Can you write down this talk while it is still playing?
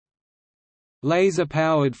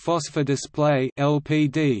Laser-powered phosphor display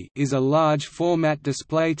 (LPD) is a large-format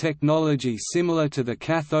display technology similar to the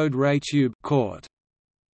cathode ray tube (CRT).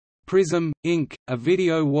 Prism, Inc., a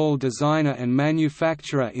video wall designer and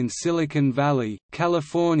manufacturer in Silicon Valley,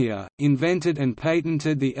 California, invented and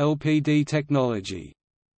patented the LPD technology.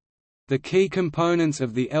 The key components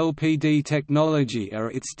of the LPD technology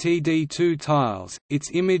are its TD2 tiles,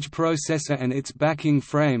 its image processor and its backing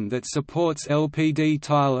frame that supports LPD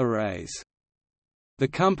tile arrays. The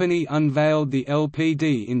company unveiled the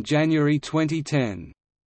LPD in January 2010.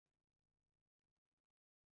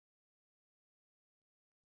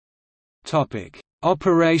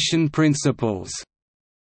 Operation principles.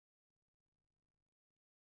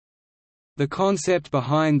 The concept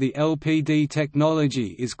behind the LPD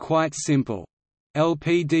technology is quite simple.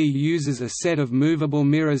 LPD uses a set of movable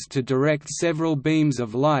mirrors to direct several beams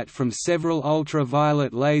of light from several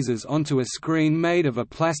ultraviolet lasers onto a screen made of a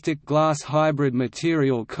plastic-glass hybrid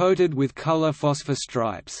material coated with color phosphor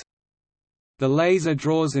stripes. The laser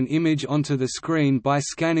draws an image onto the screen by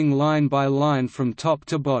scanning line by line from top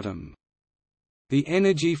to bottom. The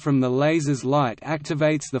energy from the laser's light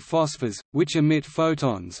activates the phosphors, which emit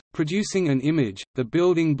photons, producing an image. The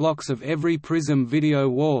building blocks of every Prism video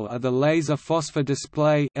wall are the laser phosphor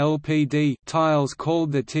display (LPD) tiles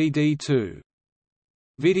called the TD2.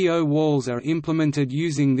 Video walls are implemented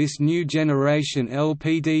using this new generation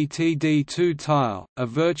LPD TD2 tile, a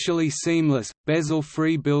virtually seamless,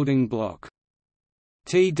 bezel-free building block.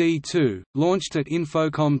 TD2, launched at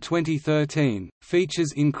Infocom 2013,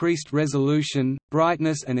 features increased resolution,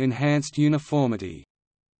 brightness and enhanced uniformity.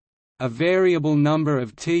 A variable number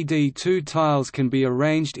of TD2 tiles can be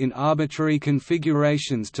arranged in arbitrary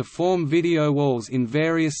configurations to form video walls in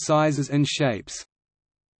various sizes and shapes.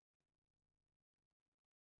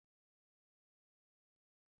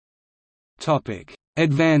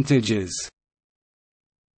 Advantages.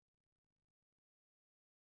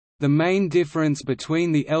 The main difference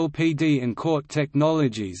between the LPD and CRT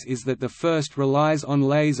technologies is that the first relies on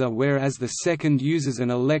laser whereas the second uses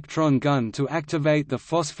an electron gun to activate the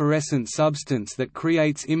phosphorescent substance that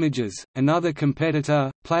creates images. Another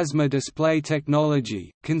competitor, plasma display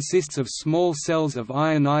technology, consists of small cells of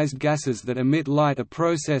ionized gases that emit light, a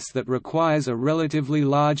process that requires a relatively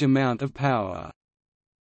large amount of power.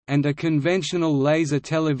 And a conventional laser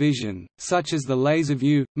television, such as the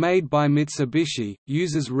LaserView, made by Mitsubishi,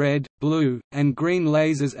 uses red, blue, and green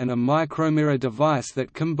lasers and a micromirror device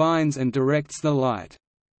that combines and directs the light.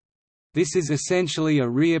 This is essentially a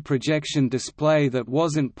rear projection display that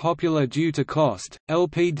wasn't popular due to cost.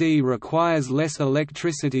 LPD requires less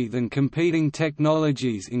electricity than competing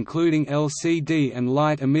technologies including LCD and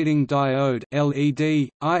light-emitting diode (LED).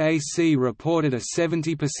 IAC reported a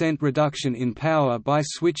 70% reduction in power by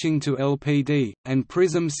switching to LPD, and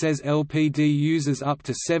Prism says LPD uses up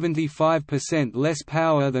to 75% less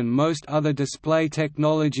power than most other display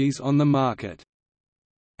technologies on the market.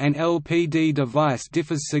 An LPD device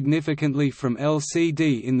differs significantly from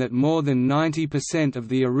LCD in that more than 90% of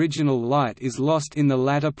the original light is lost in the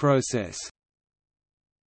latter process.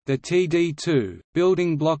 The TD2,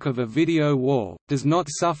 building block of a video wall, does not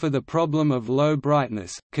suffer the problem of low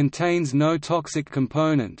brightness, contains no toxic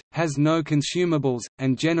component, has no consumables,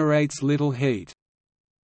 and generates little heat.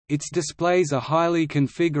 Its displays are highly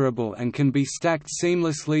configurable and can be stacked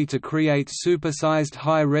seamlessly to create supersized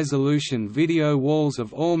high-resolution video walls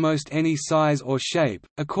of almost any size or shape.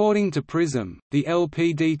 According to Prism, the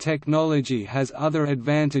LPD technology has other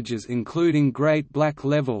advantages including great black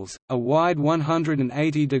levels, a wide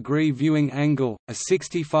 180-degree viewing angle, a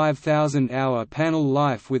 65,000-hour panel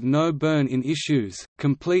life with no burn-in issues,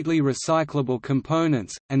 completely recyclable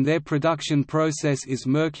components, and their production process is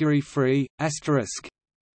mercury-free.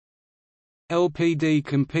 LPD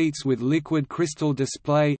competes with liquid crystal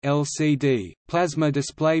display (LCD), plasma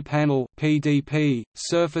display panel (PDP),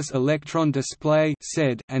 surface electron display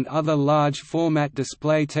 (SED), and other large format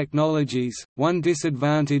display technologies. One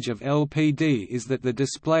disadvantage of LPD is that the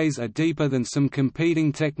displays are deeper than some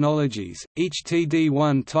competing technologies. Each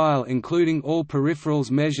TD1 tile including all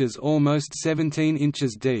peripherals measures almost 17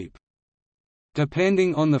 inches deep.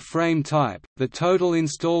 Depending on the frame type, the total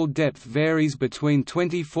installed depth varies between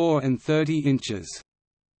 24 and 30 inches.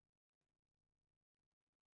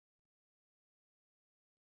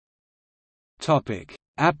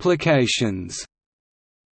 Applications.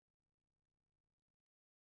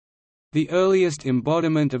 The earliest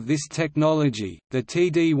embodiment of this technology, the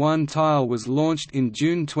TD1 tile, was launched in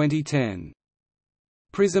June 2010.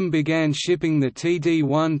 Prism began shipping the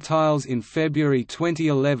TD1 tiles in February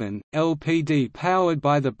 2011. LPD, powered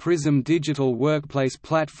by the Prism digital workplace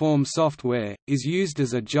platform software, is used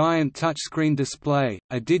as a giant touchscreen display,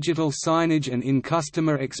 a digital signage and in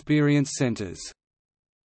customer experience centers.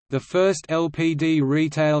 The first LPD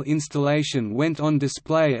retail installation went on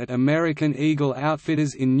display at American Eagle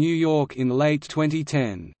Outfitters in New York in late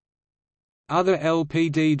 2010. Other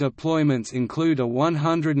LPD deployments include a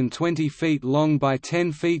 120 feet long by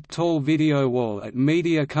 10 feet tall video wall at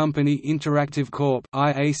Media Company Interactive Corp.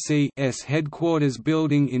 IAC's headquarters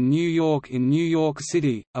building in New York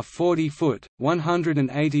City, a 40-foot,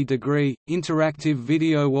 180-degree, interactive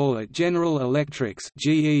video wall at General Electric's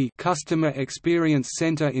GE Customer Experience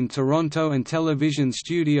Center in Toronto and television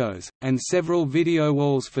studios, and several video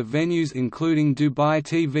walls for venues including Dubai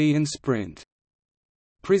TV and Sprint.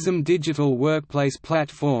 Prism Digital Workplace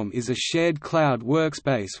Platform is a shared cloud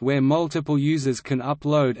workspace where multiple users can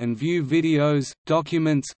upload and view videos,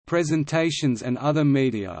 documents, presentations and other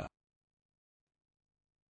media.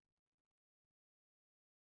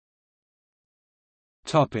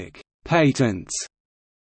 Patents.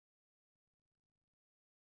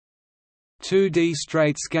 2D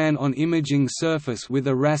straight scan on imaging surface with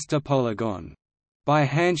a raster polygon. By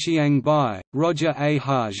Hanxiang Bai, Roger A.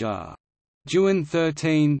 Hajar. June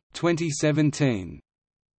 13, 2017.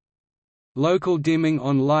 Local dimming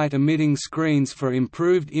on light-emitting screens for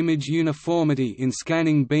improved image uniformity in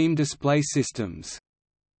scanning beam display systems.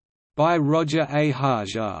 By Roger A.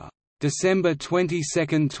 Hajar. December 22,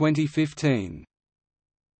 2015.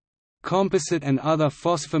 Composite and other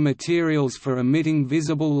phosphor materials for emitting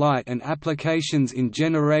visible light and applications in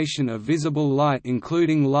generation of visible light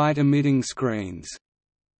including light-emitting screens.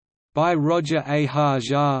 By Roger A.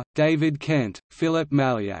 Hajar, David Kent, Philip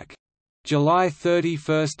Maliak. July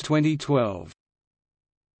 31, 2012.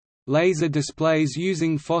 Laser displays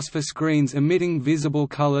using phosphor screens emitting visible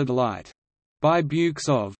colored light. By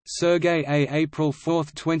Buksov, Sergey A. April 4,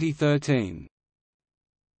 2013.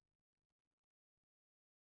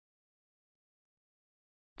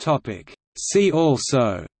 See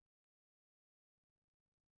also: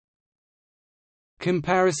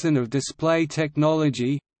 Comparison of display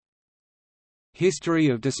technology, History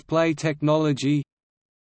of display technology,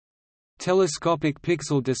 Telescopic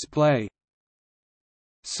pixel display,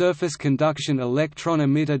 Surface conduction electron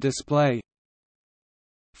emitter display,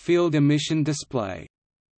 Field emission display.